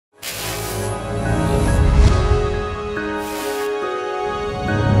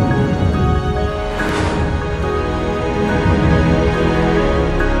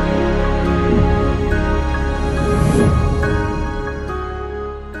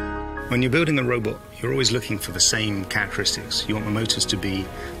When you're building a robot, you're always looking for the same characteristics. You want the motors to be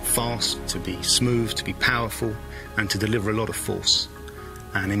fast, to be smooth, to be powerful, and to deliver a lot of force.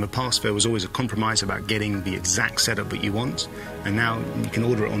 And in the past, there was always a compromise about getting the exact setup that you want. And now you can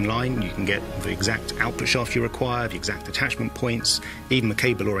order it online. You can get the exact output shaft you require, the exact attachment points, even the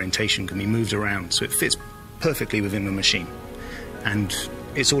cable orientation can be moved around. So it fits perfectly within the machine. And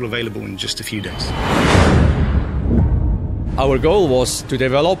it's all available in just a few days. Our goal was to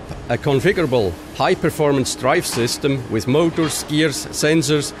develop a configurable, high-performance drive system with motors, gears,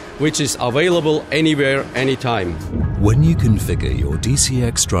 sensors, which is available anywhere, anytime. When you configure your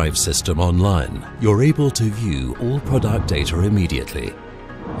DCX drive system online, you're able to view all product data immediately.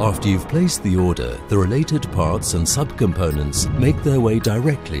 After you've placed the order, the related parts and subcomponents make their way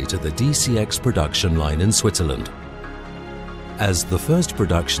directly to the DCX production line in Switzerland. As the first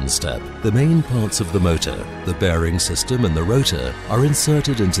production step, the main parts of the motor, the bearing system and the rotor are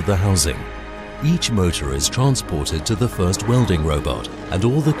inserted into the housing. Each motor is transported to the first welding robot and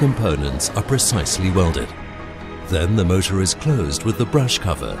all the components are precisely welded. Then the motor is closed with the brush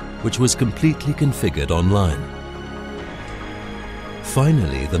cover, which was completely configured online.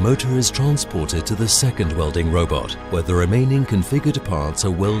 Finally, the motor is transported to the second welding robot, where the remaining configured parts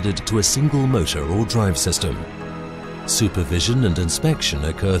are welded to a single motor or drive system. Supervision and inspection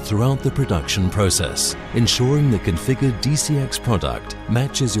occur throughout the production process, ensuring the configured DCX product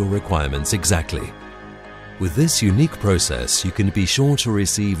matches your requirements exactly. With this unique process, you can be sure to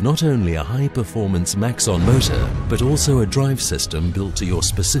receive not only a high-performance Maxon motor, but also a drive system built to your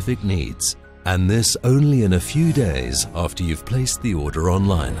specific needs. And this only in a few days after you've placed the order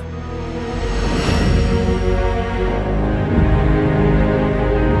online.